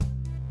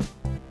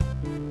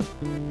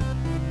Good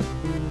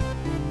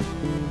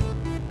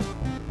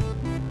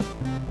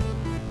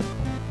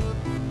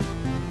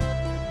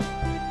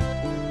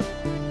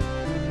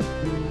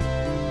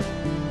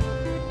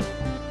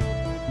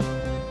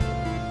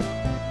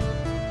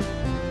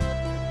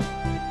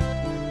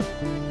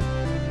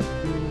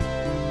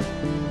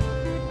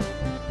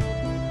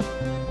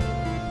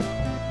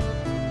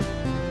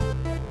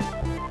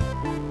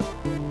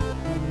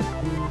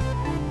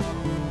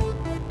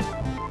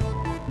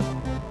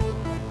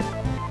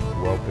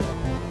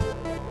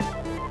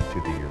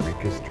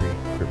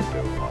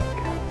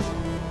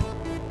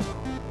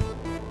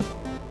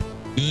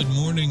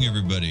morning,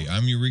 everybody.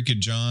 I'm Eureka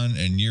John,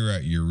 and you're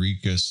at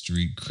Eureka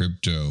Street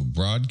Crypto,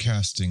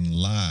 broadcasting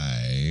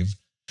live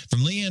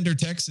from Leander,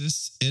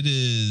 Texas. It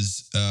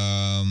is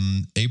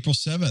April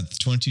 7th,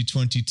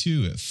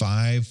 2022 at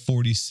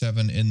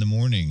 5:47 in the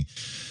morning.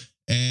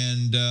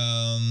 And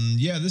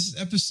this is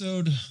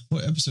episode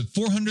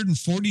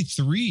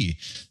 443.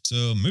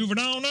 So moving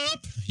on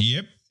up.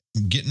 Yep.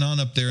 Getting on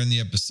up there in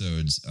the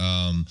episodes.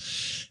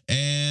 Let's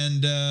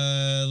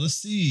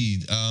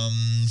see.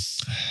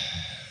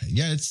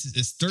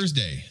 It's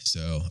Thursday.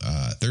 So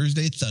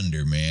Thursday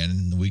Thunder,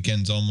 man. The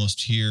weekend's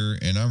almost here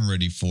and I'm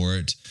ready for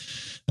it.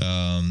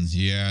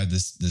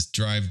 This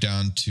drive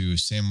down to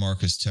San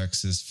Marcos,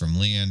 Texas from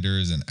Leander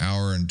is an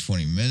hour and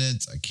 20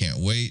 minutes. I can't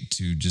wait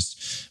to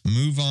just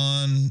move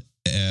on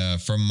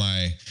from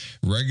my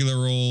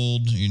regular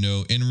old,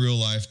 in real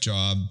life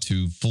job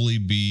to fully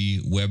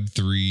be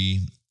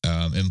Web3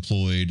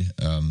 employed,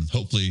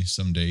 hopefully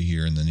someday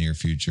here in the near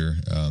future.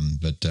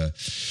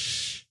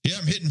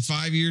 I'm hitting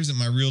 5 years at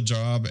my real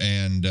job,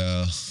 and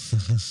I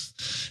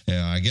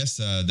guess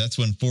that's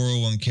when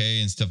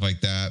 401k and stuff like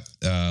that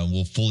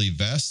will fully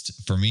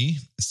vest for me.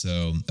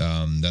 So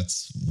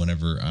that's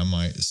whenever I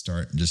might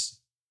start just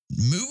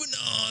moving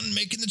on,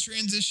 making the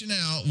transition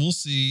out. We'll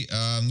see.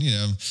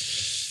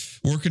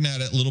 Working at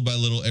it little by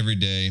little every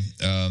day.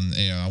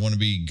 I want to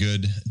be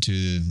good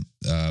to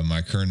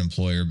my current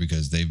employer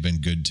because they've been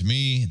good to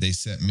me. They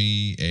sent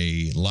me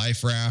a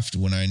life raft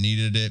when I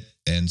needed it.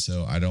 And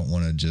so I don't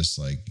want to just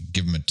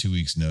give them a 2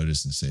 weeks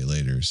notice and say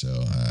later.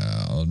 So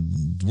I'll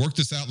work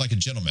this out like a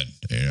gentleman,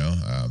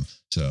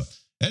 So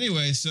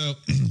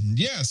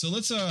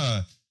let's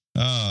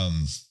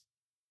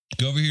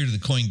go over here to the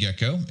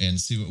CoinGecko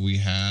and see what we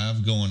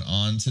have going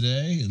on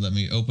today. Let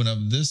me open up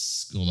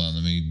this. Hold on.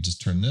 Let me just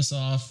turn this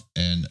off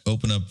and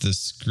open up this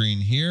screen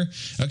here.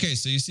 Okay.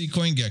 So you see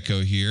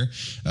CoinGecko here.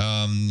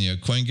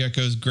 CoinGecko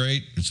is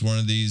great. It's one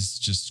of these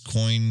just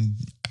coin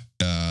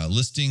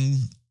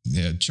listing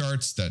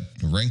charts that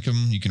rank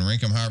them. You can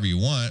rank them however you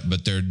want,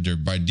 but they're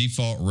by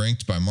default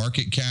ranked by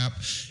market cap.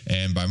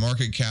 And by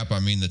market cap, I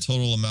mean the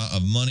total amount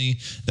of money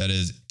that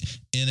is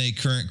in a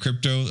current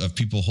crypto of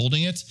people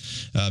holding it.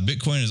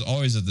 Bitcoin is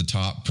always at the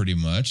top pretty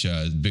much.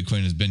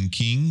 Bitcoin has been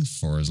king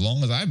for as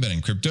long as I've been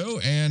in crypto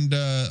and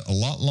a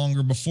lot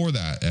longer before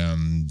that.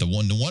 The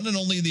one and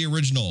only the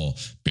original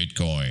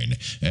Bitcoin.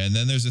 And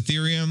then there's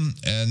Ethereum,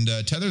 and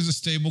Tether's a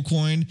stable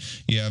coin.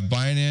 You have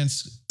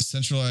Binance,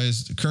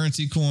 centralized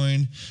currency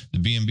coin, the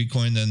BNB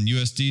coin, then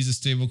USD is a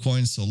stable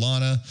coin,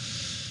 Solana.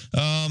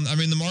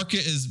 The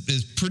market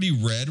is pretty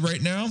red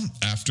right now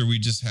after we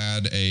just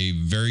had a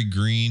very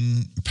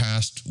green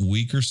past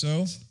week or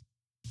so.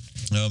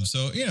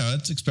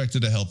 It's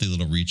expected a healthy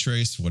little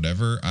retrace,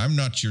 whatever. I'm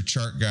not your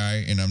chart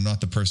guy, and I'm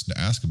not the person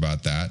to ask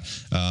about that.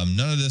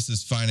 None of this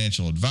is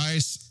financial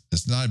advice.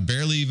 It's not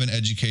barely even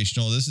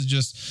educational. This is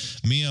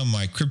just me on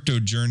my crypto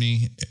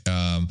journey,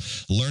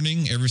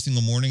 learning every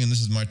single morning, and this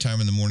is my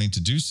time in the morning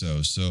to do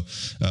so. So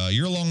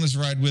you're along this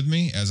ride with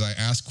me as I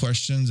ask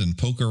questions and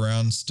poke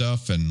around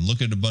stuff and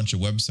look at a bunch of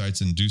websites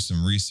and do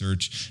some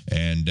research.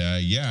 And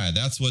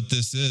that's what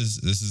this is.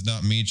 This is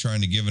not me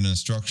trying to give an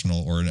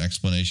instructional or an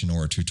explanation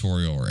or a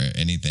tutorial or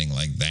anything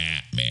like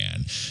that,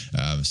 man.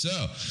 I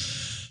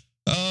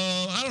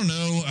don't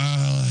know.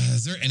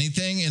 Is there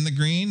anything in the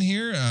green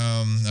here?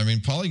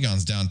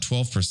 Polygon's down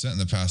 12% in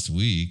the past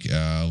week.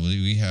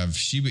 We have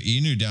Shiba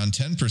Inu down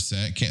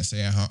 10%. Can't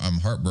say I'm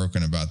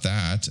heartbroken about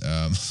that.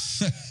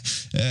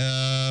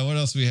 What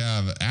else we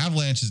have?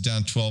 Avalanche is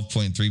down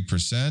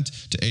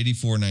 12.3% to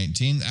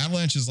 84.19.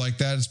 Avalanche is like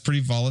that. It's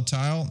pretty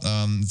volatile.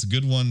 It's a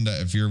good one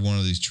if you're one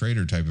of these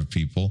trader type of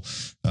people.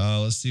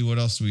 Let's see what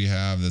else we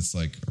have that's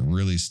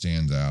really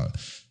stands out.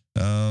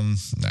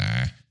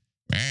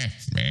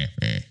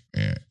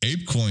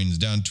 ApeCoin's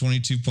down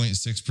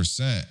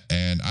 22.6%.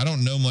 And I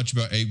don't know much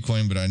about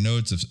ApeCoin, but I know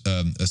it's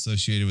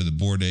associated with the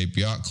Bored Ape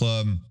Yacht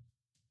Club.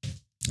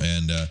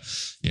 And,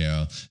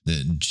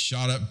 that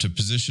shot up to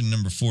position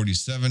number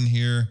 47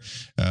 here.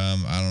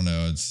 I don't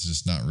know. It's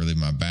just not really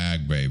my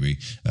bag, baby.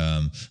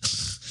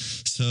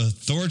 So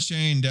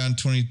Thorchain down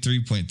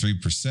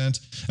 23.3%.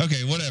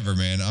 Okay, whatever,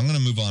 man. I'm going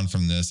to move on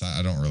from this.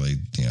 I don't really,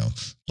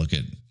 look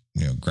at,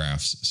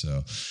 graphs.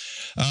 So,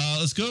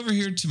 Let's go over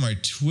here to my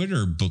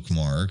Twitter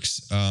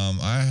bookmarks.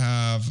 I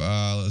have,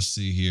 let's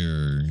see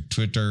here,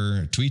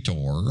 Twitter.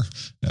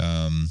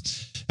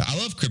 I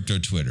love crypto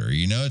Twitter.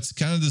 You know, it's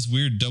kind of this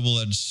weird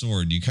double-edged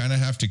sword. You kind of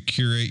have to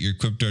curate your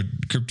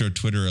crypto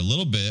Twitter a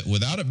little bit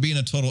without it being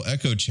a total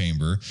echo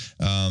chamber,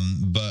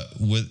 but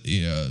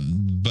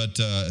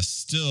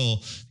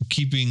still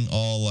keeping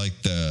all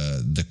like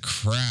the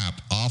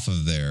crap off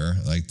of there,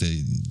 like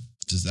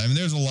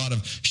there's a lot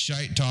of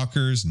shite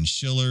talkers and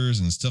shillers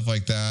and stuff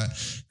like that.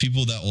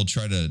 People that will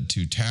try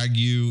to tag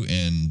you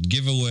in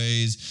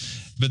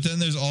giveaways. But then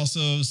there's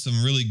also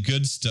some really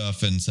good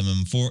stuff and some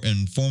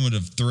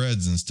informative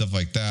threads and stuff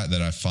like that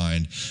I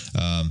find.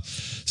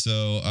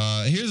 So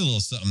here's a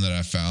little something that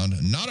I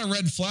found. Not a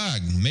red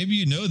flag. Maybe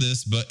you know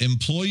this, but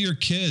employ your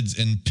kids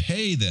and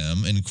pay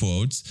them, in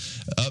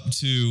quotes, up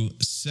to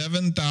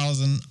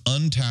 $7,000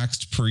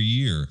 untaxed per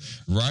year.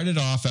 Write it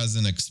off as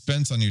an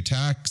expense on your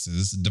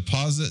taxes.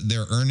 Deposit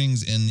their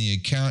earnings in the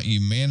account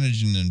you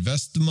manage and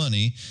invest the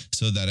money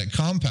so that it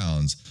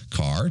compounds.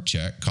 Car,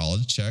 check.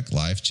 College, check.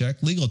 Life,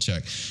 check. Legal,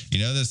 check. You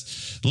know,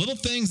 there's little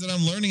things that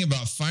I'm learning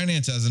about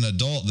finance as an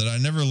adult that I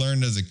never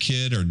learned as a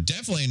kid, or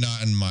definitely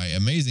not in my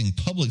amazing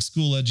public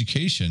school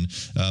education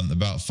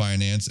about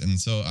finance. And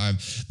so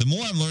the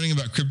more I'm learning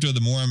about crypto,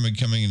 the more I'm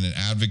becoming an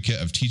advocate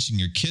of teaching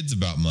your kids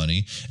about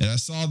money. And I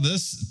saw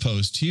this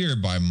post here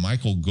by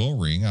Michael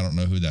Goring. I don't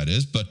know who that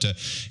is, but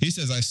he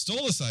says, I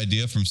stole this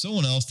idea from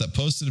someone else that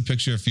posted a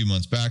picture a few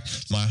months back.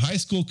 My high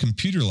school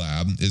computer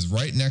lab is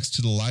right next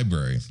to the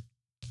library.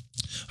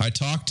 I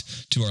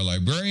talked to our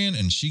librarian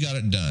and she got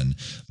it done.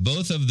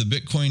 Both of the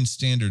Bitcoin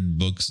standard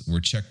books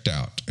were checked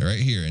out right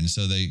here. And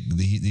so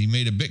he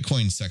made a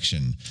Bitcoin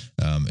section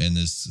in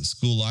this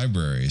school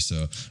library.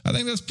 So I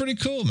think that's pretty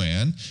cool,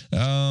 man.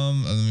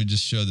 Let me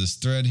just show this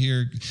thread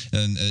here.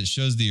 And it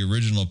shows the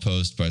original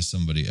post by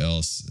somebody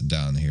else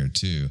down here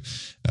too.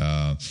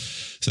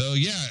 So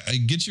yeah,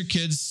 get your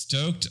kids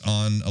stoked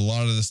on a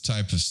lot of this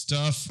type of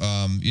stuff.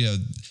 You know,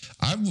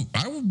 I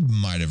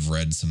might have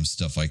read some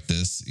stuff like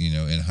this, you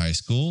know, in high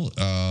school.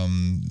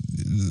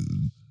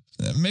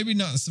 Maybe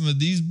not some of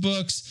these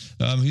books.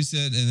 He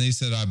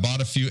said, I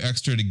bought a few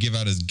extra to give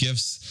out as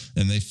gifts,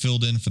 and they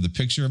filled in for the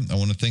picture. I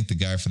want to thank the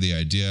guy for the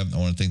idea. I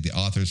want to thank the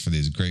authors for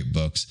these great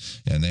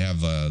books. And they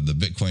have the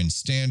Bitcoin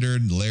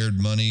Standard, Layered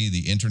Money,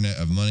 the Internet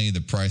of Money, The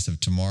Price of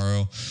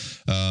Tomorrow.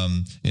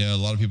 You know, a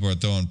lot of people are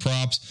throwing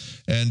props.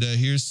 And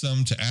here's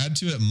some to add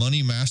to it: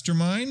 Money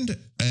Mastermind,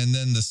 and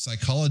then the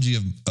Psychology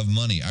of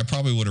Money. I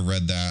probably would have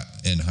read that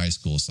in high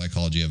school,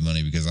 Psychology of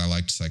Money, because I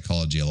liked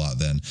psychology a lot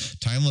then.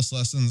 Timeless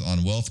Lessons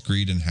on Wealth,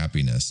 Greed, and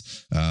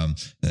Happiness. And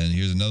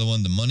here's another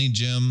one, The Money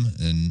Gym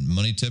and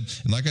Money Tip.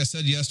 And like I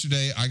said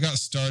yesterday, I got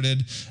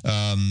started,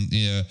 I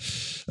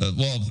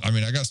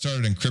got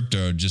started in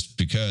crypto just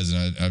because,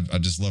 and I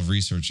just love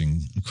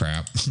researching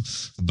crap.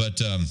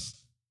 But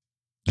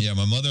yeah,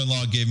 my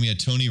mother-in-law gave me a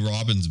Tony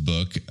Robbins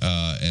book,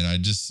 and I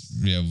just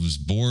was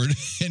bored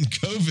in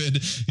COVID,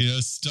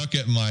 stuck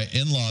at my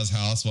in-laws'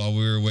 house while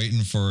we were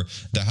waiting for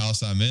the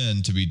house I'm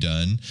in to be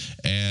done.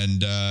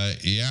 And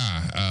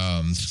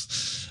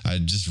I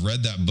just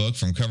read that book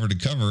from cover to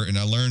cover, and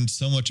I learned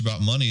so much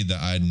about money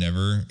that I'd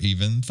never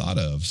even thought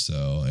of.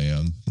 So,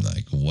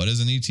 like, what is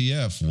an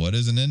ETF? What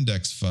is an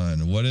index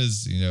fund? What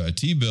is, a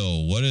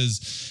T-bill? What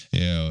is,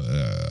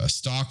 a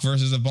stock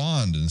versus a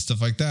bond and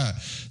stuff like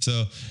that?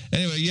 So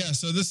anyway, yeah,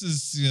 so this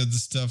is, the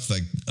stuff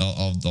like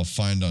I'll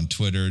find on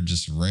Twitter,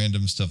 just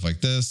random stuff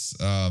like this.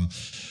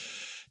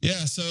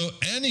 Yeah, so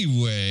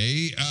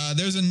anyway,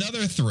 there's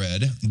another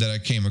thread that I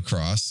came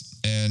across,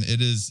 and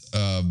it is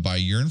by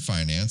Yearn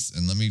Finance.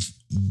 And let me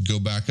go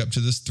back up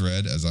to this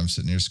thread as I'm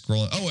sitting here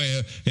scrolling. Oh,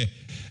 wait.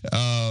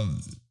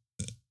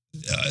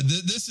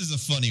 This is a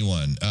funny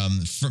one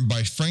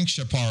by Frank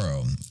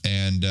Chaparro.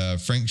 And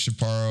Frank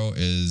Chaparro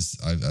is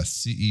a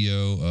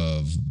CEO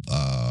of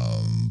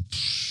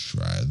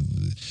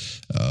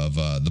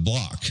The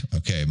Block.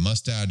 Okay,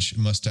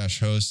 mustache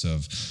host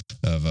of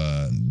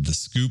the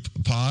Scoop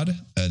Pod,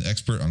 an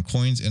expert on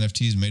coins,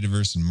 NFTs,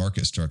 metaverse, and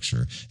market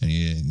structure. And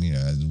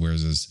he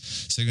wears his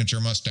signature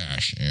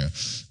mustache. Yeah.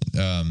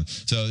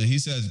 So he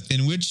says,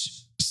 in which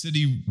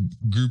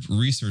Citigroup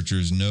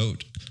researchers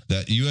note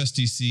that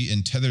USDC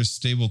and Tether's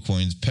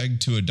stablecoins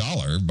pegged to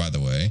 $1, by the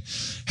way,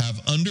 have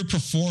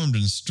underperformed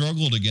and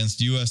struggled against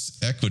US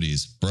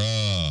equities.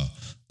 Bruh.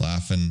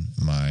 Laughing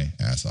my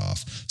ass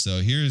off. So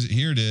here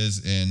it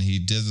is, and he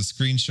does a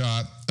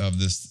screenshot of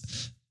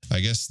this, I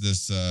guess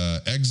this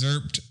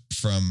excerpt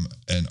from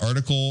an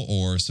article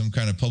or some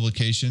kind of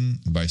publication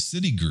by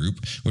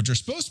Citigroup, which are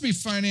supposed to be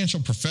financial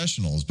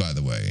professionals, by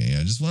the way.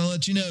 I just want to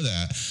let you know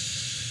that.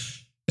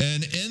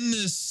 And in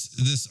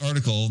this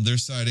article, they're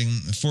citing,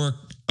 for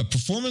a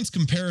performance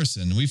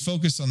comparison, we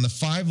focus on the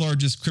 5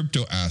 largest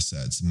crypto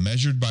assets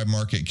measured by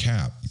market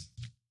cap.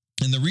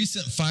 In the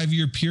recent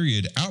 5-year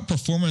period,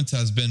 outperformance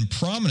has been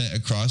prominent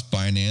across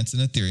Binance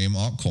and Ethereum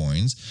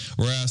altcoins,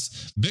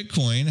 whereas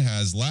Bitcoin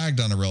has lagged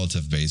on a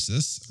relative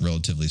basis,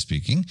 relatively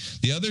speaking.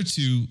 The other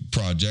 2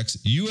 projects,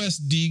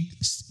 USD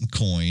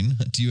Coin,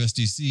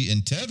 USDC,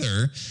 and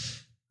Tether,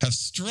 have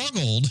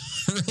struggled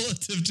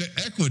relative to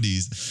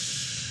equities.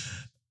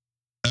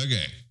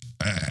 Okay.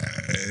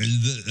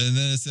 And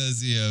then it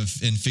says,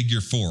 in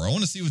figure 4. I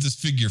want to see what this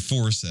figure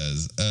 4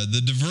 says.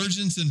 The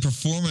divergence in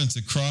performance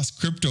across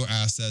crypto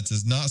assets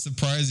is not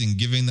surprising,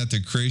 given that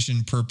their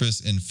creation,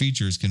 purpose, and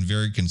features can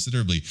vary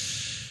considerably.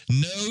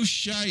 No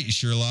shite,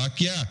 Sherlock.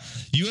 Yeah,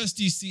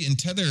 USDC and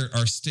Tether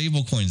are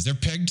stable coins. They're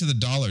pegged to the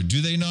dollar.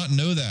 Do they not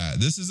know that?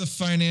 This is a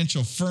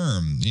financial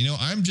firm.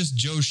 I'm just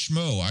Joe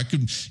Schmo. I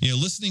could,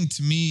 listening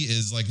to me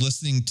is like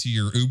listening to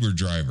your Uber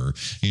driver.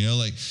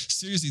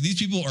 Seriously, these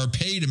people are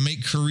paid to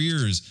make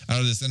careers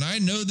out of this. And I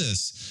know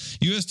this.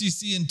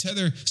 USDC and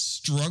Tether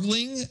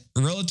struggling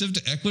relative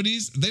to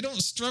equities. They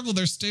don't struggle.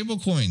 They're stable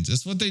coins.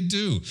 It's what they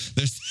do.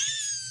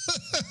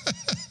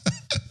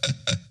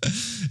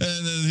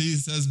 And then he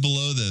says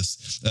below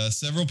this,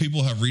 several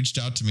people have reached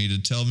out to me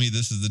to tell me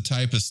this is the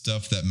type of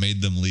stuff that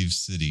made them leave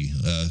Citi.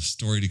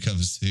 Story to come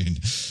soon.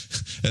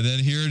 And then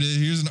here it is.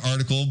 Here's an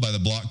article by the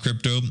Block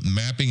Crypto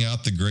mapping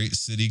out the great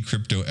Citi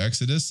crypto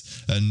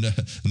exodus. And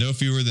no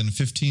fewer than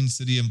 15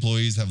 Citi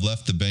employees have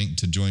left the bank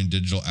to join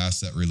digital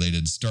asset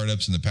related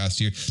startups in the past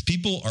year.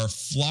 People are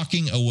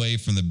flocking away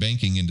from the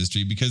banking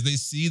industry because they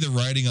see the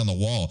writing on the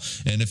wall.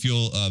 And if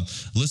you'll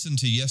listen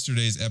to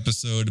yesterday's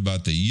episode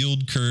about the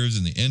yield curves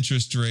and the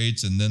interest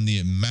rates, and then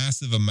the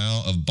massive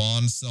amount of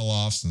bond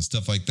sell-offs and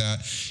stuff like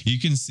that, you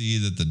can see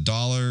that the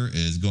dollar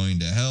is going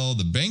to hell.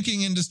 The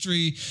banking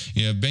industry,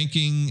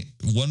 banking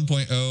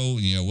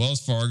 1.0, Wells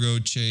Fargo,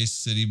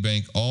 Chase,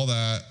 Citibank, all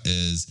that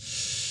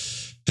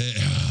is,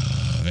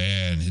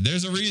 man,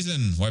 there's a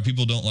reason why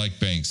people don't like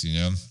banks,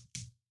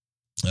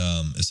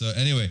 So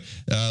anyway,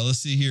 let's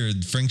see here.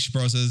 Frank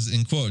Chaparro says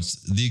in quotes,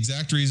 the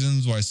exact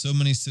reasons why so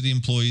many Citi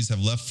employees have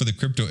left for the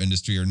crypto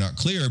industry are not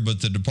clear,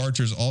 but the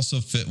departures also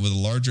fit with a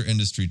larger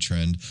industry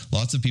trend.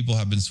 Lots of people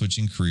have been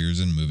switching careers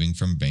and moving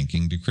from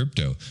banking to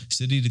crypto.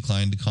 Citi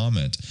declined to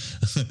comment.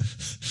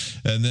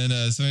 And then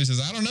somebody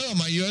says, I don't know,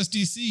 my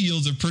USDC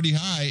yields are pretty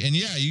high. And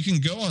yeah, you can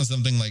go on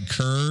something like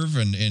Curve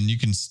and you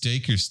can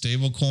stake your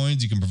stable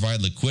coins. You can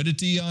provide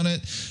liquidity on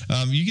it.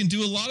 You can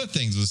do a lot of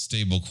things with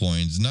stable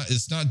coins.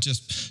 It's not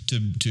just to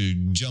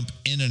jump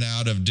in and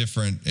out of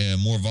different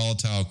more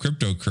volatile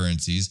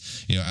cryptocurrencies,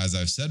 as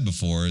I've said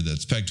before,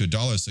 that's pegged to a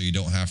dollar, so you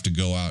don't have to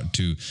go out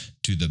to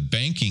the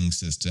banking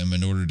system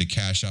in order to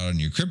cash out on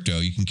your crypto.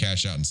 You can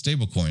cash out in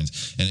stable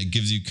coins, and it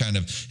gives you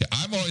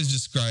I've always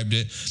described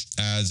it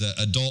as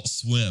Adult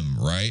Swim,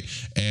 right?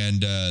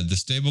 And the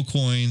stable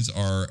coins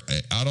are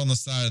out on the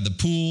side of the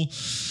pool.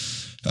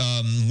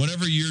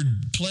 Whenever you're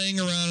playing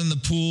around in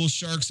the pool,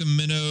 sharks and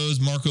minnows,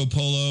 Marco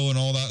Polo and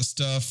all that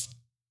stuff,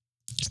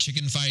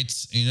 chicken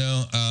fights,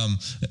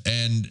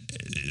 and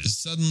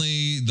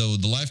suddenly the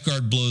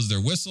lifeguard blows their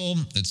whistle.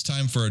 It's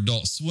time for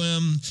Adult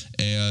Swim,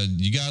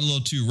 and you got a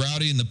little too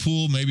rowdy in the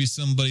pool. Maybe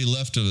somebody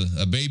left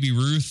a baby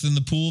Ruth in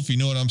the pool, if you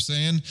know what I'm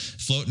saying,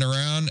 floating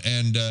around,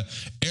 and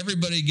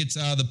everybody gets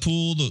out of the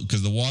pool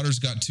because the water's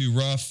got too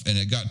rough and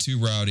it got too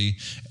rowdy,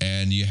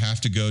 and you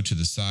have to go to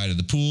the side of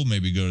the pool,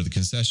 maybe go to the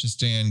concession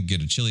stand,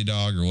 get a chili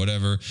dog or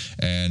whatever,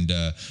 and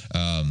a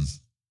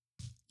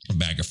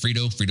bag of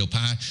Frito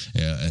pie,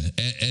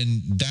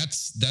 and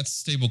that's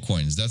stable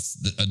coins. That's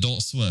the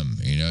Adult Swim.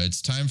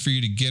 It's time for you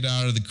to get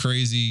out of the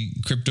crazy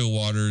crypto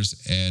waters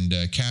and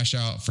cash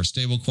out for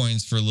stable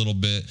coins for a little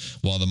bit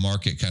while the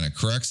market kind of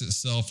corrects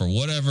itself or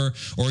whatever,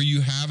 or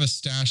you have a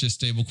stash of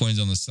stable coins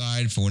on the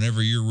side for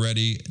whenever you're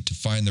ready to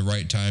find the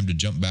right time to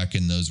jump back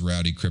in those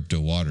rowdy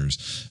crypto waters.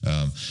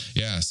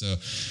 So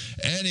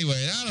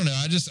anyway, I don't know.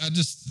 I just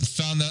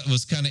found that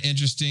was kind of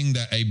interesting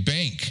that a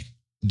bank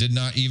did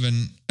not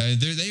even,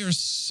 they are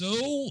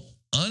so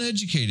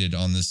uneducated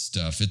on this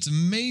stuff. It's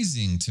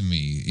amazing to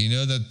me,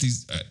 that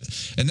these,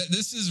 and that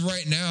this is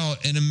right now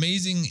an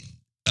amazing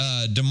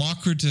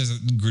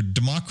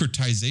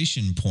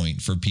democratization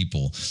point for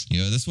people.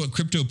 That's what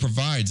crypto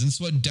provides, and it's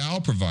what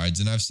DAO provides.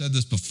 And I've said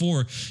this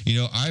before,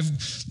 I've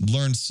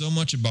learned so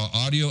much about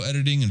audio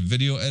editing and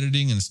video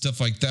editing and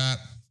stuff like that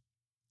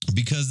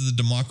because of the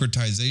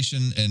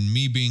democratization and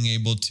me being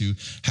able to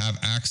have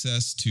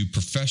access to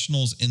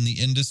professionals in the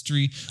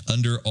industry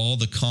under all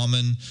the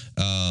common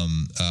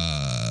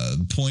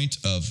point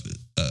of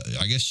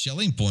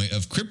shelling point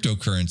of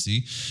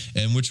cryptocurrency,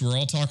 in which we're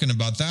all talking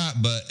about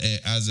that. But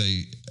as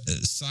a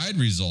side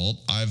result,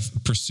 I've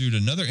pursued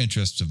another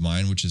interest of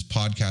mine, which is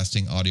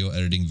podcasting, audio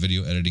editing,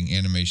 video editing,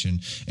 animation.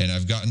 And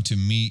I've gotten to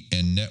meet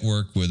and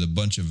network with a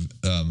bunch of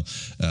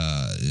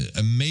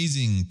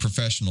amazing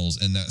professionals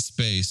in that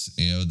space,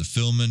 the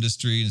film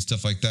industry and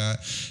stuff like that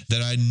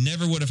I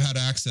never would have had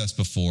access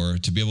before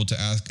to be able to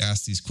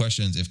ask these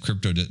questions if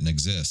crypto didn't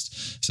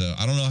exist. So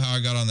I don't know how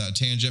I got on that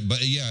tangent,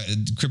 but yeah,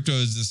 crypto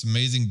is this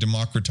amazing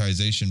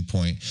democratization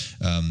point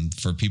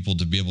for people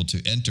to be able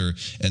to enter,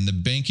 and the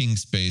banking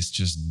space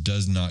just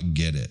does not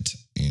get it,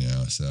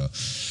 so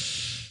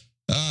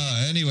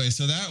anyway,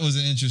 so that was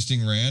an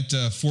interesting rant.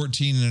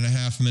 14 and a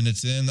half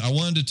minutes in. I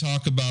wanted to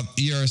talk about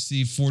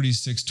ERC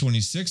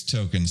 4626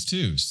 tokens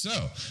too.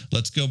 So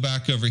let's go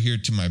back over here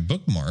to my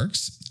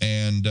bookmarks,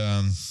 and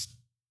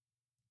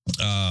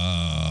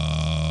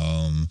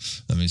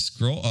Let me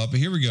scroll up.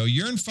 Here we go.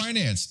 Yearn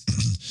Finance.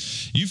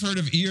 You've heard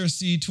of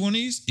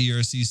ERC20s,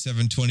 ERC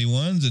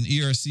 721s, and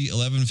ERC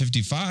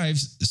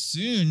 1155s.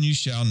 Soon you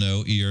shall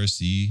know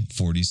ERC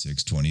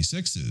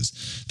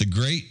 4626s. The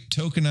great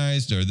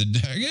tokenized, or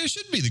it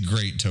should be the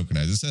great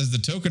tokenized. It says the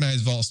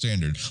tokenized vault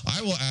standard.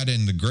 I will add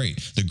in the great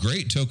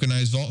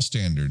tokenized vault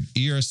standard.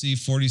 ERC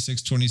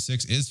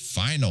 4626 is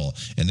final,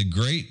 and the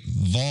great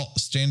vault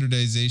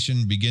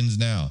standardization begins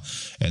now.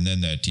 And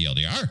then the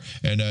TLDR,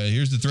 and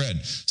here's the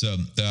thread. So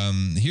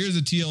here's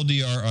a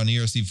TLDR on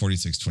ERC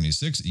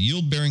 4626.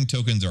 Yield-bearing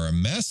tokens are a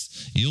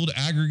mess. Yield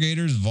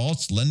aggregators,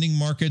 vaults, lending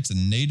markets,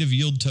 and native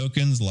yield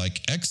tokens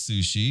like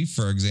XSushi,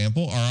 for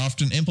example, are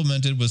often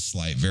implemented with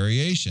slight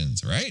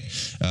variations, right?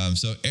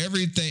 So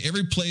every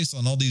place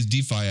on all these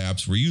DeFi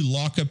apps where you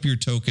lock up your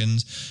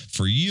tokens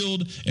for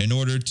yield in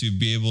order to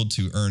be able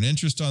to earn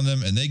interest on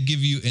them, and they give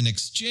you in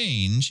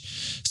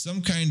exchange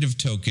some kind of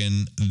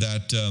token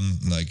that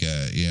like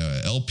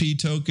a LP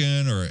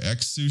token or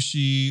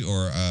XSushi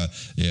or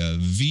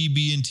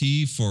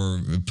VBNT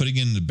for putting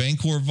in the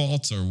Bancor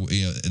vaults, or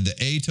the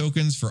A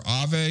tokens for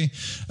Aave,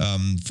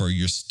 for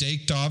your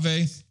staked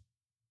Aave.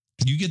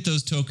 You get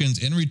those tokens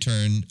in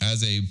return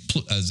as a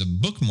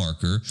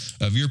bookmarker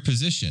of your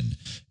position,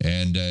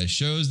 and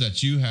shows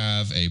that you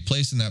have a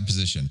place in that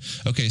position.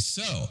 Okay,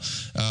 so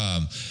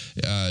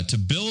to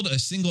build a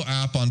single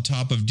app on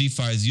top of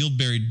DeFi's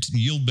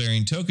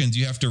yield-bearing tokens,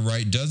 you have to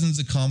write dozens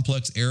of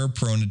complex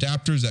error-prone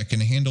adapters that can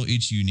handle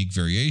each unique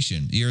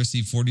variation.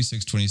 ERC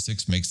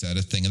 4626 makes that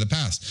a thing of the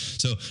past.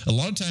 So a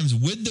lot of times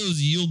with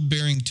those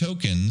yield-bearing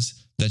tokens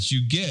that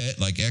you get,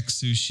 like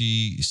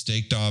XSushi,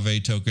 staked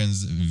Aave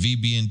tokens,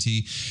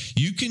 VBNT,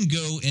 you can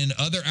go in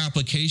other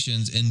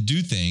applications and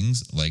do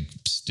things like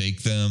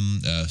stake them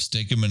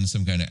in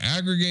some kind of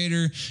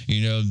aggregator,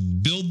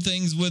 build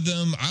things with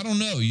them. I don't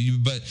know,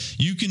 but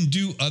you can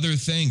do other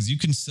things. You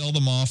can sell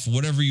them off,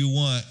 whatever you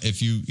want,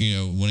 if you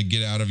want to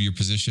get out of your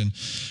position.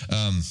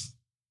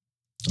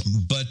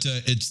 But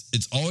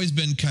it's always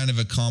been kind of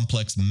a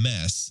complex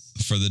mess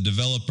for the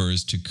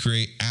developers to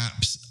create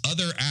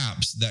other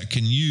apps that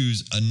can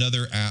use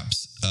another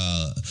app's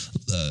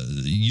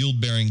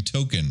yield-bearing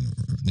token.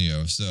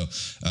 So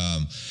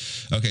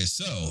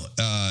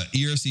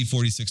ERC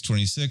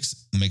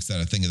 4626 makes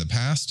that a thing of the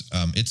past.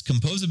 It's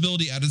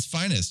composability at its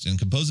finest, and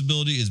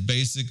composability is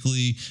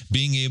basically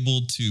being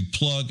able to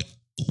plug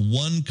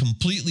one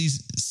completely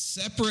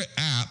separate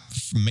app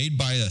made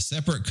by a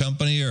separate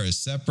company or a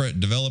separate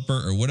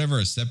developer or whatever,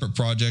 a separate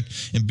project,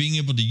 and being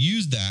able to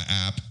use that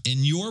app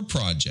in your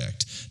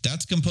project.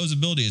 That's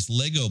composability. It's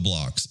Lego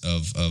blocks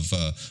of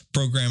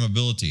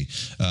programmability.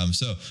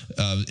 So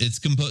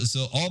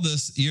all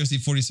this ERC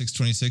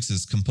 4626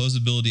 is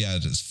composability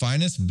at its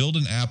finest. Build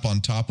an app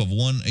on top of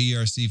one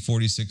ERC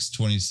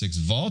 4626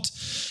 vault,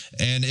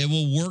 and it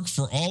will work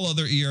for all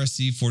other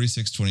ERC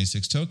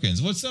 4626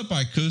 tokens. What's up,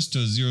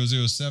 Icosta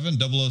 007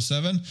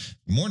 007?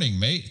 Morning,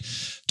 mate.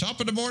 Top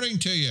of the morning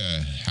to you.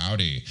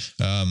 Howdy.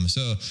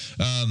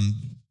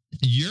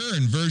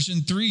 Yearn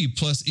version 3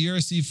 plus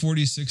ERC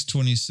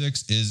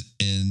 4626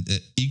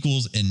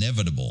 equals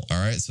inevitable. All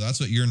right. So that's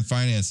what Yearn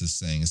Finance is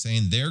saying. It's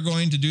saying they're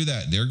going to do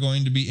that. They're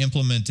going to be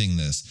implementing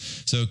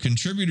this. So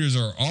contributors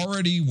are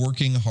already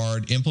working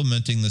hard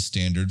implementing the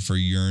standard for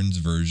Yearn's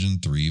version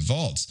 3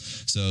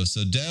 vaults. So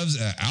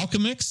devs at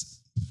Alchemix,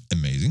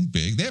 amazing,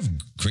 big. They have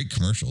great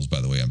commercials,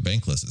 by the way, on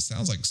Bankless. It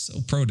sounds like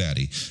so pro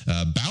daddy.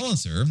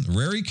 Balancer,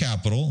 Rary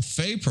Capital,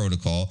 Fey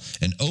Protocol,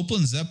 and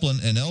Oplan Zeppelin,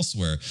 and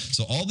elsewhere.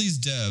 So all these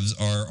devs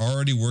are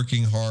already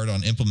working hard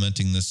on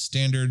implementing this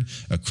standard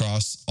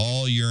across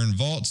all Yearn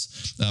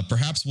vaults.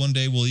 Perhaps one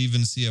day we'll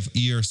even see a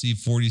ERC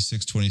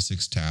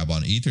 4626 tab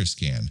on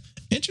Etherscan.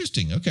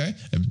 Interesting. Okay.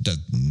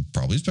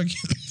 Probably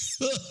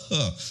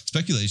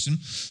speculation.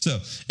 So,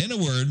 in a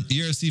word,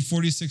 ERC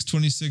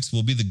 4626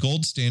 will be the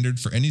gold standard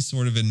for any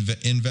sort of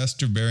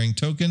investor-bearing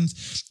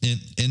tokens,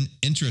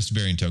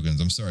 interest-bearing tokens.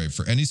 I'm sorry,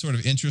 for any sort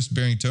of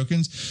interest-bearing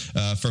tokens,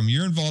 from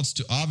Yearn vaults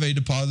to Aave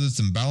deposits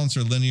and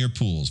Balancer linear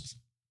pools.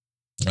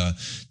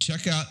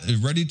 Check out,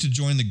 ready to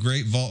join the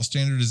great vault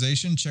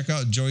standardization? Check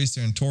out Joey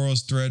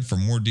Santoro's thread for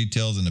more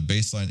details and a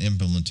baseline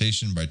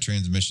implementation by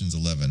Transmissions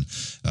 11.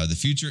 The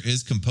future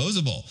is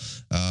composable.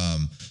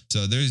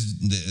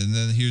 And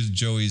then here's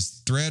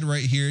Joey's thread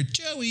right here.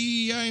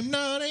 Joey, I'm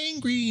not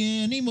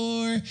angry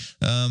anymore.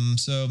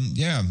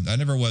 I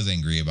never was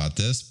angry about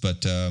this,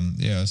 but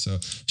so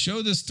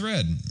show this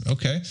thread.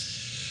 Okay.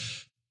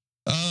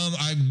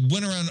 I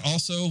went around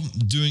also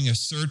doing a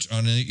search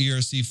on an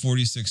ERC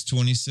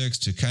 4626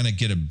 to kind of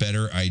get a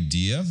better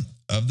idea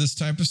of this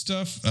type of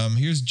stuff.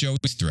 Here's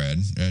Joey's thread,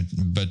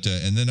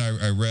 and then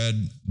I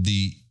read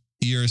the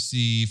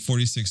ERC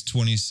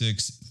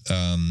 4626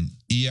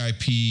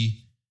 EIP.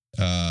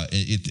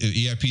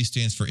 EIP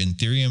stands for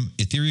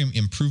Ethereum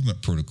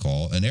Improvement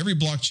Protocol, and every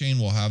blockchain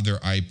will have their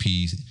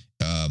IP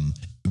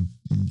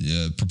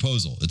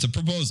proposal. It's a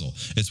proposal.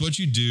 It's what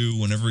you do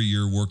whenever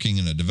you're working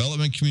in a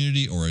development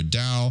community or a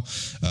DAO.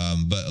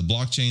 But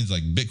blockchains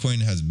like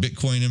Bitcoin has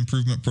Bitcoin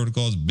Improvement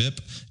Protocols, BIP,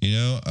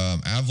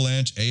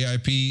 Avalanche,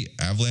 AIP,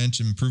 Avalanche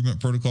Improvement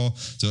Protocol.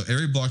 So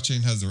every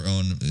blockchain has their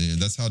own.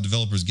 That's how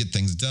developers get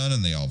things done,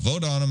 and they all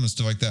vote on them and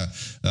stuff like that.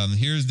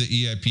 Here's the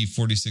EIP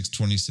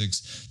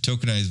 4626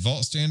 tokenized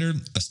vault standard,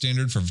 a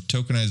standard for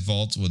tokenized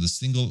vaults with a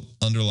single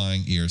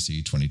underlying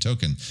ERC20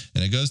 token.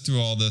 And it goes through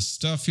all this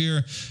stuff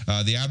here.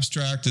 The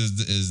abstract is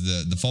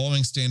the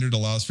following standard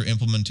allows for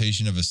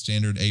implementation of a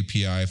standard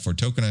API for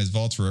tokenized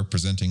vaults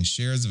representing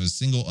shares of a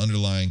single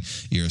underlying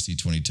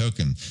ERC20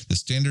 token. The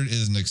standard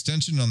is an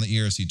extension on the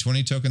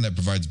ERC20 token that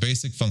provides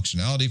basic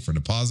functionality for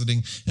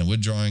depositing and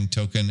withdrawing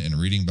token and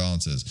reading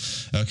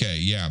balances. Okay,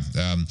 yeah,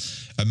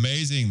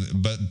 amazing,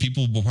 but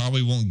people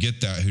probably won't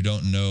get that who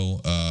don't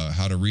know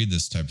how to read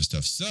this type of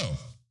stuff. So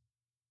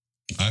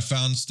I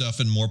found stuff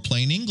in more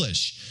plain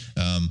English,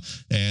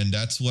 and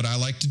that's what I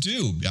like to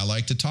do. I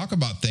like to talk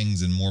about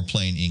things in more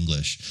plain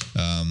English.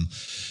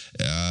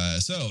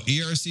 So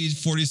ERC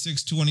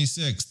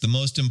 4626, the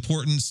most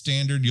important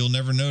standard you'll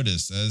never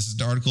notice. This is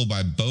an article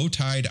by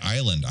Bowtied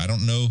Island. I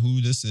don't know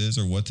who this is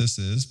or what this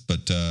is,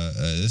 but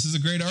this is a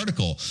great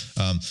article.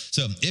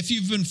 So if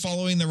you've been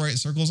following the right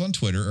circles on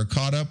Twitter or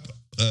caught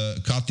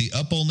the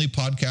Up Only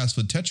podcast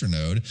with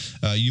Tetranode,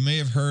 you may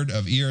have heard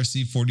of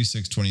ERC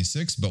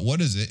 4626, but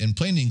what is it? In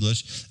plain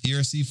English,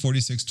 ERC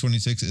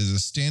 4626 is a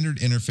standard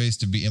interface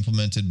to be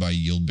implemented by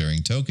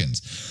yield-bearing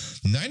tokens.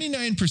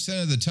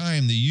 99% of the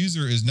time, the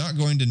user is not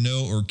going to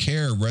know or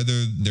care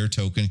whether their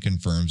token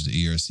confirms the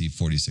ERC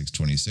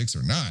 4626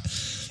 or not.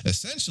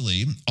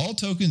 Essentially, all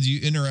tokens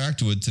you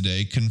interact with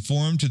today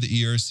conform to the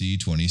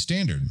ERC20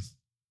 standard.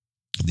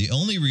 The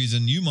only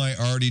reason you might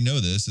already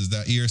know this is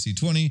that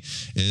ERC20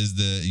 is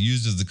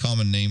used as the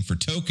common name for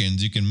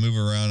tokens you can move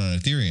around on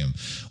Ethereum.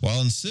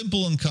 While in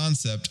simple in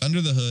concept,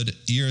 under the hood,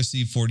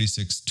 ERC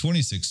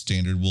 4626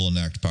 standard will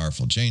enact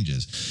powerful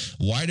changes.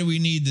 Why do we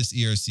need this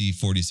ERC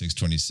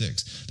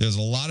 4626? There's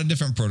a lot of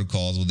different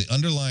protocols where the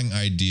underlying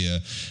idea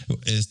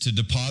is to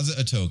deposit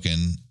a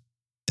token.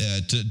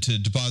 To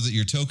deposit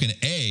your token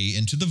A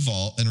into the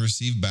vault and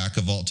receive back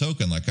a vault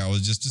token, like I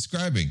was just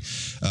describing.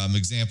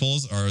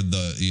 Examples are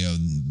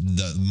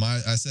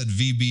I said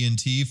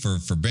VBNT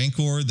for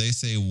Bancor. They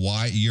say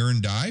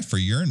Yearn DAI for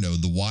Yearn. No,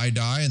 the Y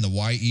DAI and the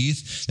Y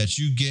ETH that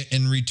you get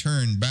in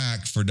return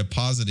back for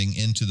depositing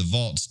into the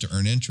vaults to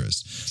earn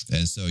interest.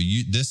 And so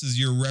this is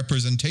your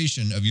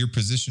representation of your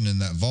position in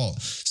that vault.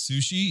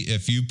 Sushi,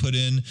 if you put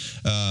in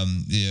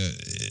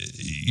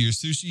your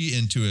sushi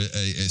into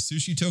a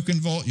sushi token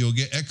vault, you'll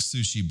get X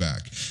sushi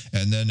back.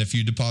 And then if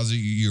you deposit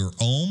your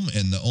Ohm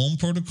in the Ohm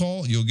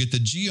protocol, you'll get the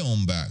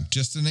G-Ohm back,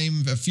 just to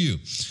name a few.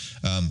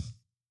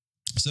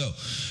 So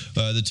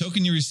the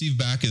token you receive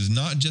back is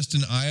not just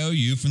an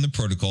IOU from the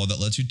protocol that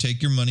lets you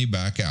take your money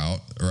back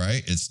out,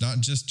 right? It's not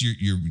just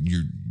your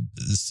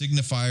the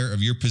signifier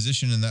of your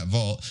position in that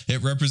vault.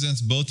 It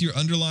represents both your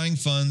underlying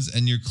funds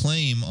and your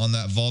claim on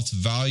that vault's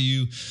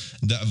value,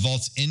 that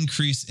vault's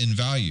increase in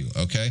value,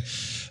 okay?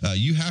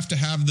 You have to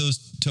have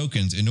those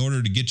tokens in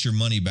order to get your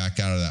money back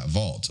out of that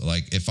vault.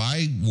 Like if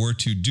I were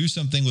to do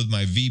something with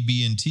my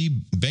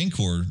VBNT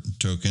Bancor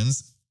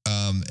tokens,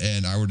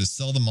 and I were to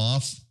sell them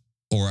off,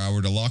 or I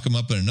were to lock them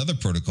up in another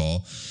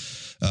protocol,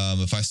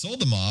 if I sold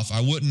them off, I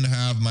wouldn't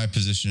have my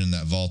position in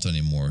that vault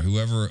anymore.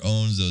 Whoever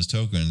owns those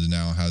tokens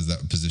now has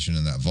that position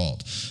in that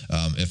vault.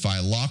 If I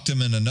locked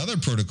them in another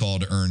protocol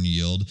to earn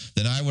yield,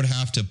 then I would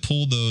have to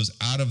pull those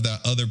out of that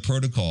other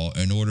protocol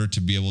in order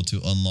to be able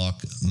to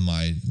unlock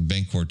my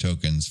Bancor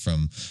tokens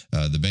from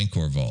the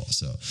Bancor vault.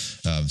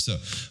 So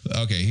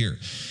okay, here.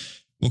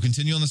 We'll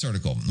continue on this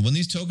article. When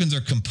these tokens are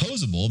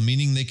composable,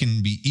 meaning they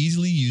can be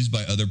easily used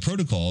by other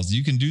protocols,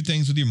 you can do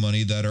things with your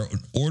money that are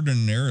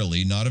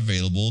ordinarily not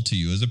available to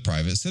you as a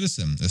private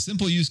citizen. A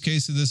simple use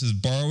case of this is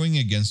borrowing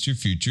against your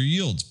future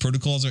yields.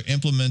 Protocols are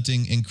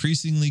implementing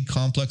increasingly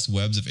complex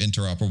webs of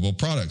interoperable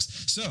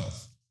products. So,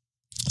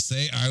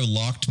 say I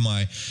locked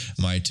my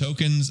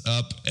tokens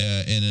up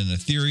in an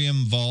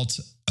Ethereum vault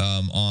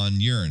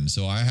on Yearn.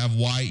 So I have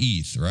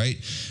YETH, right?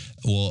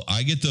 Well,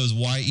 I get those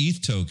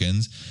YETH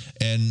tokens,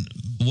 and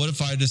what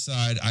if I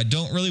decide I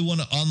don't really want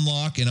to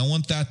unlock and I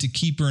want that to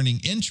keep earning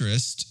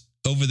interest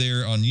over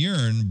there on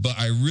Yearn, but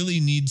I really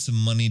need some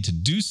money to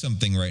do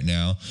something right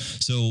now.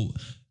 So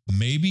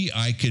maybe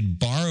I could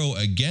borrow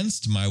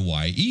against my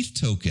YETH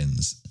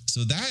tokens.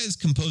 So that is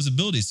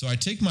composability. So I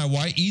take my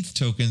YETH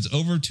tokens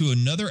over to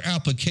another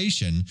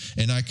application,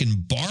 and I can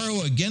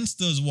borrow against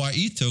those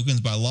YETH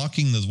tokens by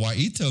locking those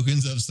YETH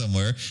tokens up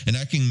somewhere, and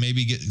I can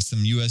maybe get some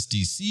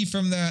USDC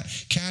from that,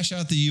 cash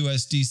out the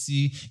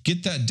USDC,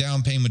 get that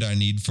down payment I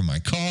need for my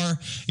car,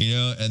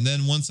 and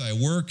then once I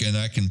work and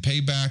I can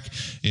pay back,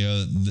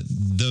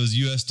 those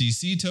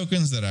USDC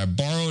tokens that I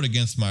borrowed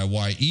against my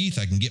YETH,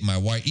 I can get my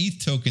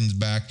YETH tokens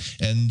back,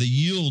 and the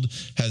yield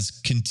has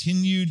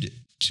continued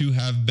to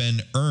have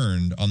been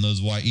earned on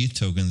those YETH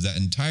tokens that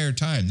entire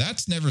time.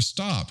 That's never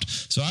stopped.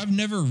 So I've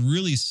never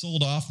really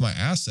sold off my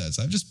assets.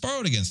 I've just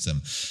borrowed against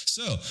them.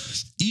 So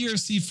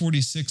ERC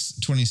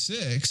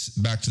 4626,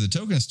 back to the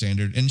token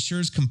standard,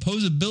 ensures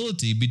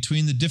composability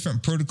between the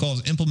different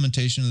protocols'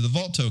 implementation of the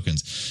vault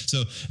tokens.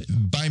 So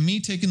by me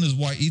taking those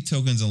YETH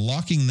tokens and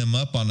locking them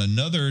up on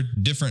another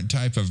different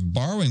type of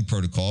borrowing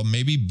protocol,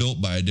 maybe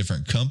built by a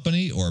different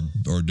company or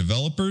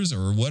developers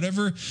or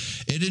whatever,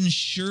 it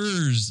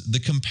ensures the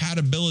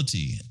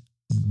compatibility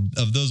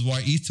of those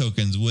YETH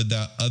tokens with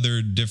that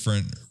other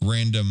different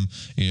random,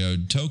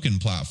 token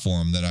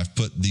platform that I've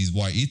put these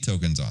YETH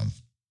tokens on.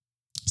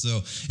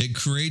 So it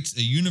creates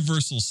a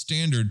universal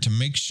standard to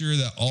make sure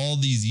that all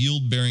these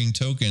yield-bearing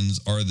tokens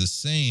are the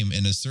same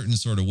in a certain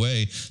sort of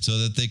way so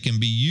that they can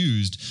be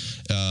used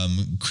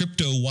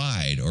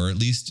crypto-wide, or at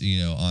least,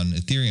 on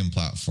Ethereum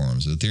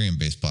platforms,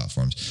 Ethereum-based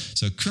platforms.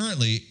 So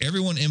currently,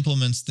 everyone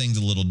implements things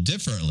a little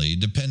differently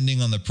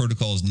depending on the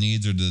protocol's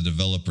needs or the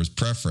developer's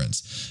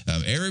preference.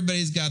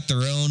 Everybody's got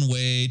their own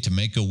way to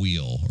make a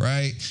wheel,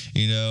 right?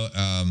 You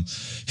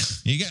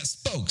got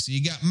spokes,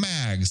 you got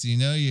mags, you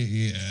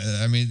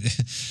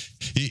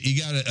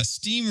got a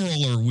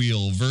steamroller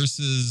wheel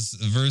versus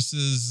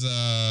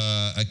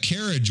a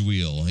carriage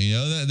wheel.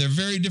 They're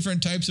very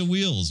different types of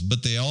wheels,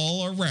 but they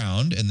all are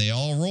round and they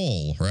all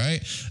roll, right?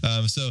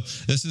 So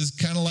this is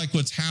kind of like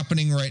what's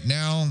happening right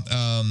now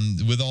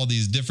with all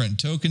these different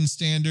token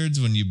standards.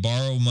 When you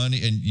borrow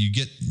money and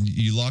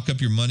you lock up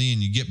your money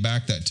and you get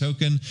back that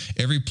token,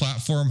 every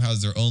platform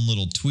has their own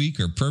little tweak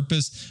or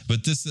purpose,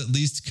 but this at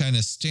least kind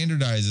of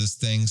standardizes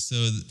things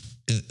so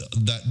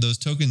that those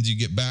tokens you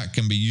get back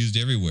can be used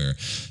everywhere.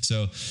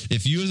 So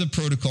if you as a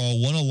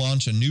protocol want to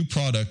launch a new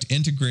product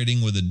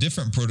integrating with a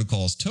different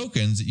protocol's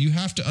tokens, you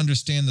have to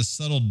understand the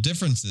subtle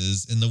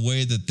differences in the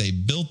way that they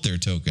built their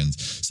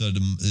tokens. So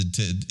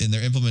in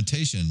their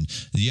implementation,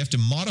 you have to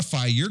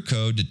modify your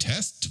code to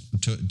test,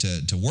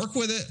 to work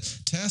with it,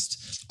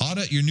 test,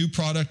 audit your new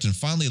product, and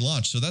finally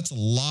launch. So that's a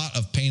lot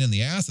of pain in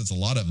the ass. It's a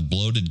lot of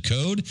bloated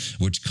code,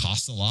 which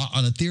costs a lot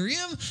on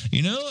Ethereum.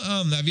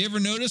 Have you ever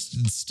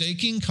noticed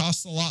staking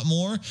costs a lot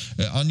more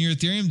on your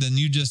Ethereum than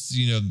you just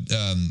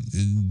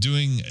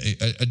doing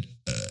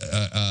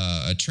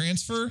a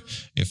transfer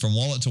from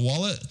wallet to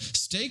wallet?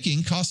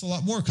 Staking costs a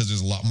lot more because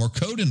there's a lot more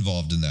code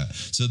involved in that.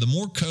 So the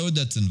more code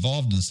that's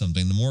involved in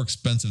something, the more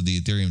expensive the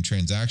Ethereum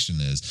transaction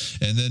is.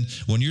 And then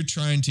when you're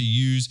trying to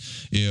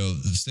use,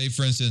 say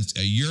for instance,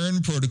 a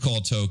Yearn protocol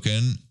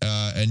token,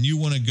 and you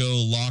want to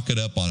go lock it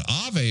up on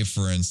Aave,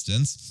 for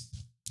instance,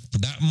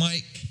 that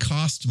might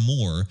cost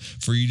more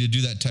for you to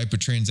do that type of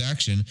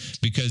transaction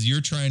because you're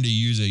trying to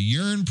use a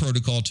Yearn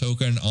protocol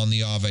token on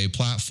the Aave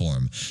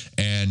platform.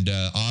 And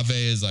Aave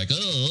is like,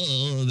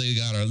 they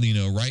got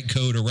to write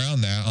code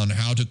around that on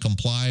how to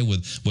comply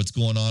with what's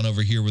going on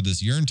over here with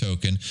this Yearn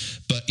token.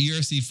 But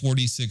ERC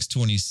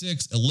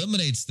 4626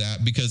 eliminates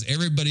that because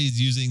everybody's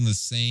using the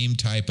same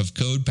type of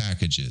code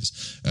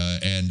packages,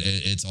 and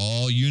it's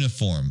all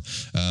uniform.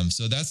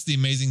 So that's the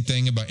amazing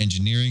thing about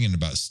engineering and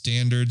about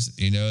standards.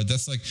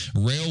 That's like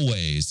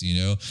railways.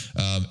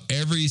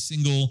 Every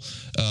single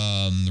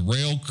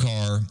rail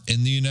car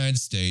in the United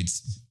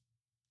States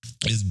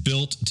is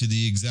built to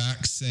the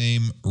exact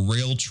same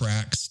rail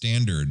track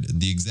standard,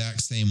 the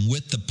exact same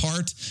width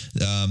apart.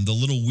 The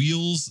little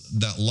wheels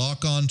that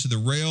lock onto the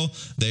rail,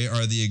 they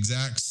are the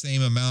exact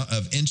same amount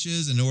of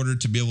inches in order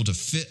to be able to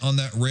fit on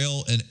that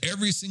rail. And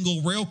every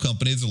single rail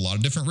company, there's a lot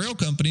of different rail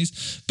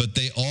companies, but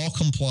they all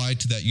comply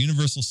to that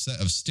universal set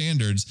of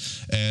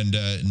standards. And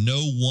no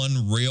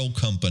one rail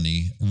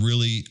company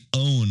really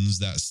owns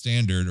that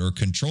standard or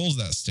controls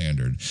that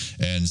standard.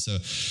 And so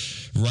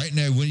right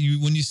now, when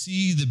you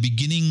see the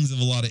beginnings of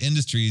a lot of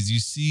industries, you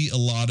see a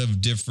lot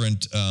of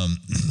different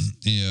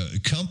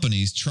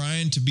companies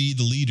trying to be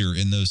the leader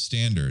in those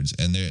standards,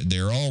 and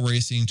they're all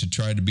racing to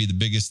try to be the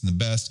biggest and the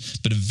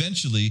best. But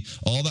eventually,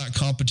 all that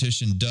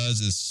competition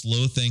does is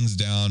slow things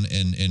down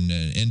in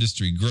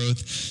industry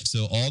growth.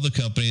 So all the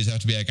companies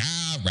have to be like,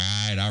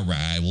 all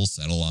right, we'll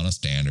settle on a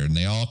standard, and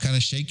they all kind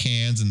of shake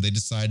hands and they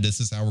decide this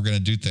is how we're going to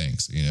do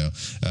things.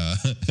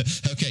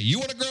 Okay, you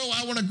want to grow,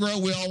 I want to grow,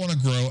 we all want to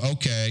grow.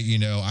 Okay,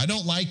 I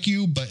don't like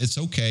you, but it's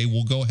okay.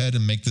 We'll go ahead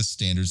and make this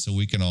standard so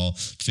we can all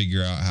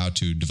figure out how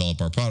to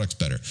develop our products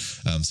better.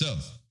 So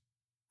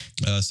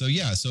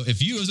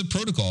if you as a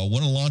protocol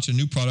want to launch a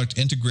new product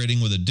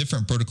integrating with a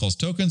different protocol's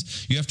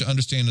tokens, you have to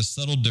understand the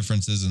subtle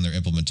differences in their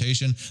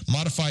implementation,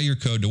 modify your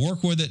code to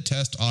work with it,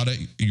 test, audit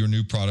your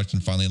new product,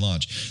 and finally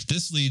launch.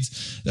 This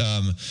leads...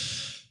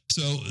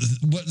 So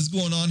what is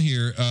going on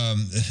here?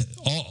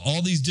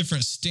 All these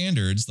different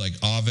standards like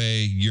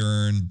Aave,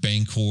 Yearn,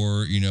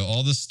 Bancor,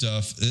 all this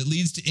stuff, it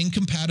leads to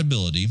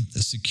incompatibility,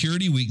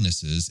 security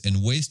weaknesses,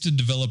 and wasted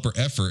developer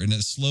effort, and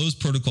it slows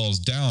protocols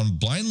down.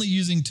 Blindly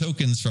using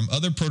tokens from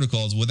other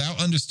protocols without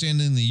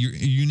understanding the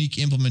unique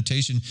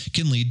implementation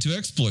can lead to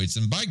exploits.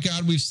 And by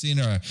God, we've seen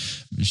a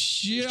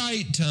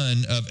shite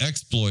ton of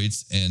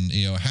exploits and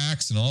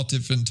hacks and all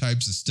different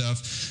types of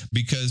stuff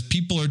because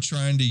people are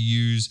trying to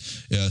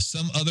use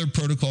some other other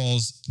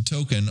protocol's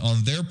token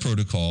on their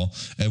protocol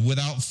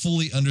without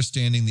fully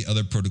understanding the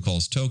other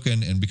protocol's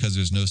token. And because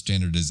there's no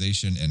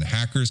standardization, and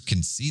hackers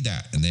can see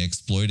that and they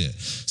exploit it.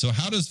 So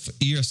how does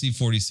ERC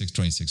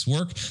 4626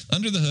 work?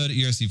 Under the hood,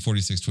 ERC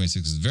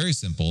 4626 is very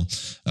simple.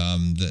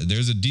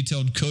 There's a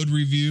detailed code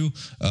review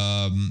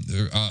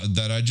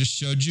that I just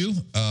showed you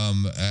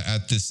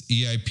at this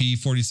EIP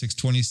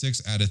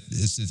 4626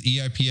 this is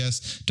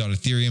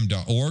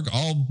eips.ethereum.org.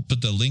 I'll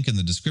put the link in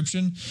the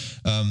description.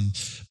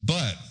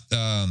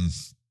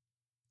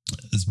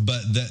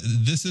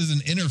 This is an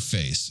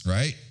interface,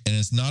 right? And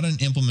it's not an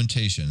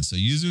implementation. So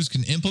users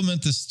can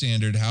implement the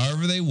standard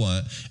however they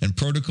want, and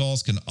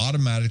protocols can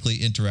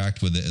automatically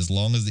interact with it as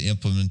long as the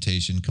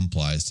implementation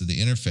complies to the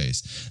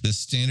interface. This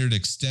standard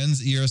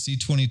extends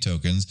ERC20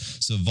 tokens,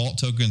 so Vault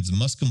tokens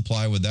must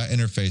comply with that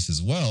interface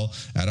as well.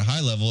 At a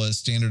high level, it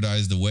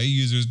standardized the way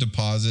users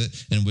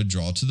deposit and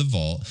withdraw to the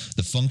Vault,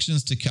 the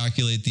functions to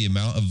calculate the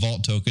amount of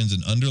Vault tokens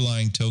and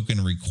underlying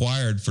token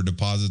required for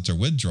deposits or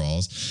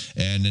withdrawals,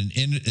 and an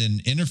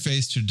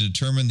interface to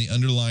determine the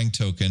underlying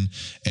token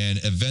and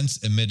events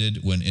emitted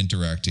when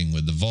interacting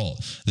with the Vault.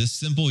 This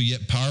simple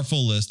yet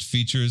powerful list of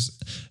features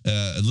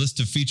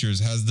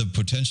has the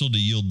potential to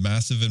yield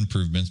massive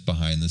improvements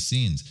behind the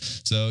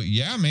scenes. So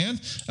yeah, man.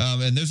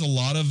 And there's a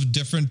lot of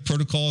different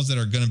protocols that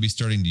are going to be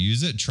starting to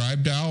use it.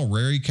 TribeDAO,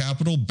 Rary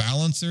Capital,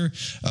 Balancer,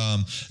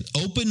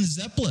 Open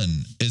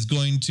Zeppelin is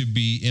going to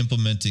be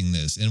implementing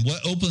this. And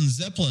what Open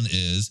Zeppelin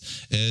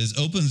is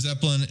Open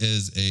Zeppelin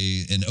is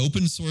an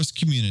open source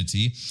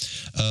community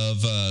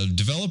of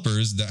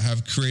developers that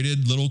have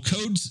created little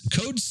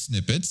code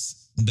snippets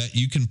that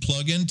you can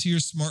plug into your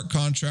smart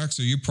contracts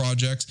or your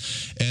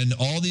projects, and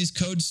all these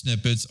code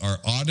snippets are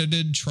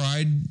audited,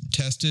 tried,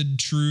 tested,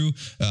 true.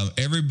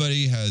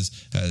 Everybody has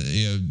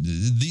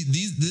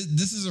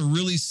this is a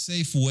really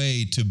safe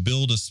way to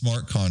build a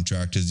smart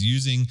contract, is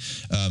using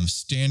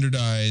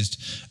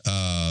standardized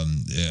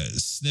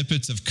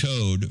snippets of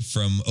code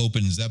from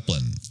Open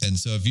Zeppelin. And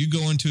so if you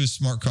go into a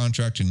smart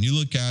contract and you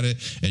look at it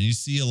and you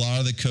see a lot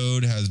of the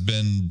code has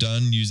been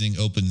done using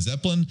Open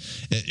Zeppelin,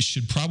 it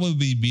should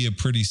probably be a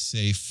pretty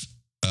safe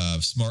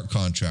smart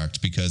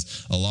contract,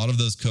 because a lot of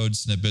those code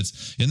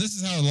snippets, and this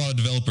is how a lot of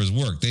developers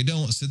work, they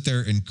don't sit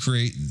there and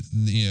create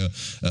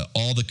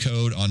all the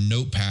code on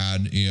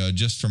Notepad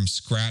just from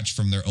scratch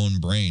from their own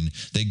brain.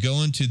 They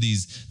go into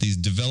these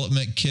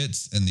development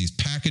kits and these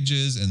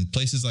packages and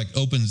places like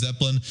Open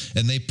Zeppelin,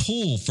 and they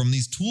pull from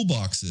these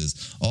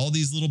toolboxes all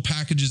these little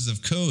packages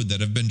of code that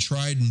have been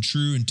tried and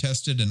true and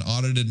tested and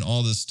audited and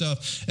all this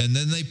stuff, and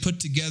then they put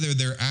together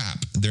their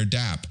app, their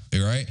dApp,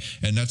 right?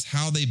 And that's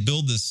how they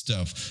build this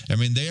stuff. I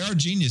mean, they are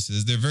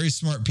geniuses. They're very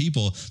smart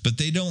people, but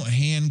they don't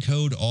hand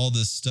code all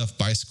this stuff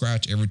by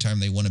scratch every time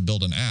they want to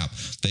build an app.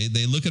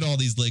 They look at all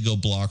these Lego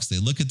blocks, they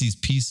look at these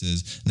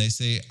pieces, and they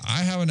say, I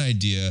have an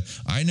idea.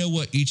 I know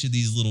what each of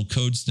these little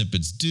code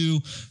snippets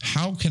do.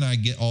 How can I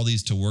get all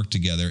these to work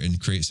together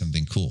and create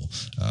something cool?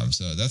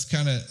 So that's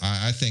kind of,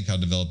 I think, how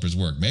developers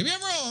work. Maybe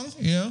I'm wrong,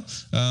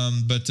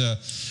 but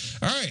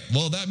all right.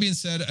 Well, that being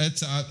said,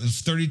 it's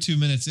 32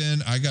 minutes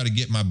in. I got to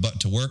get my butt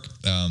to work.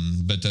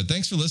 But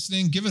thanks for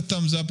listening. Give a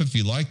thumbs up if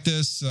you like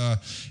this,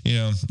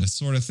 this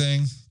sort of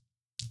thing.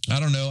 I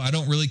don't know. I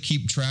don't really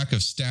keep track of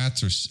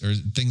stats or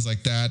things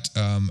like that.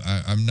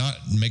 I'm not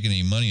making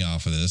any money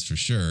off of this for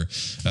sure.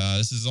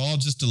 This is all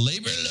just a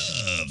labor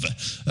of love.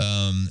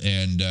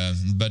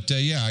 But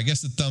I guess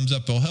the thumbs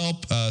up will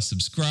help.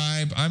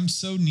 Subscribe. I'm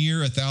so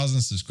near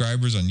 1,000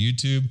 subscribers on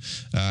YouTube.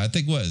 I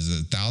think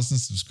 1,000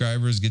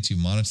 subscribers gets you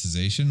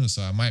monetization.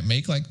 So I might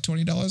make like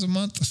 $20 a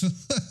month.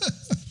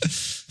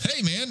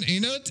 Hey man,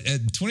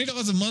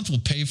 $20 a month will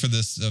pay for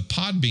this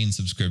Podbean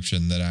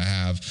subscription that I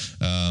have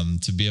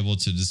to be able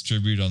to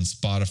distribute on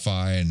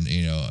Spotify and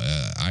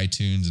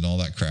iTunes and all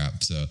that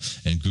crap. So,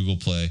 and Google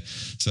Play.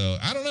 So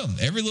I don't know.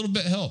 Every little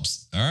bit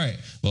helps. All right.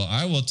 Well,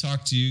 I will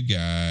talk to you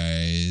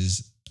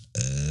guys.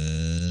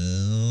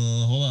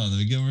 Hold on. Let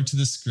me go over to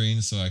the screen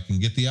so I can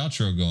get the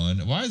outro going.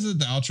 Why is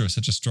the outro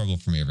such a struggle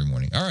for me every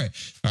morning? All right.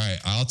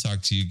 I'll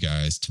talk to you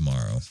guys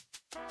tomorrow.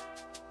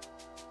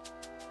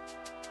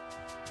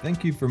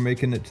 Thank you for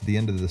making it to the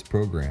end of this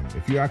program.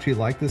 If you actually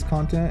like this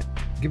content,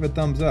 give a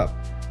thumbs up.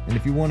 And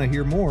if you want to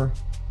hear more,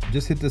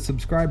 just hit the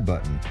subscribe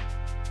button.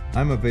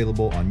 I'm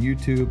available on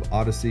YouTube,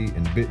 Odyssey,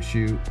 and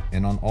BitChute,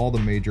 and on all the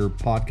major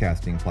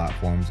podcasting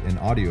platforms in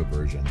audio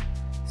version.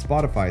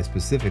 Spotify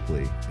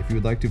specifically. If you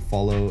would like to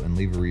follow and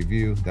leave a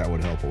review, that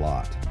would help a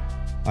lot.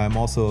 I am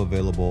also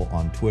available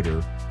on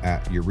Twitter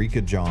at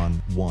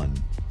EurekaJohn1.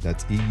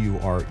 That's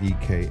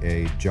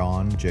EUREKA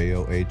John,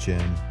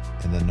 JOHN,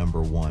 and the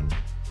number 1.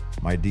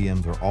 My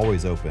DMs are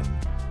always open.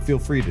 Feel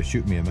free to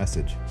shoot me a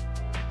message.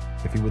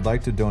 If you would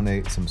like to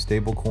donate some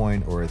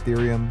stablecoin or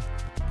Ethereum,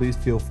 please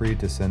feel free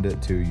to send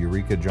it to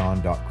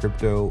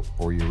eurekajohn.crypto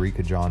or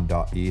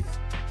eurekajohn.eth.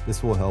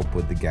 This will help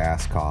with the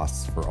gas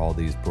costs for all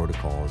these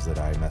protocols that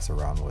I mess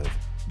around with.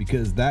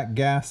 Because that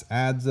gas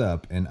adds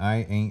up and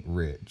I ain't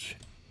rich.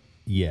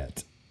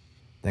 Yet.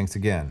 Thanks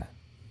again.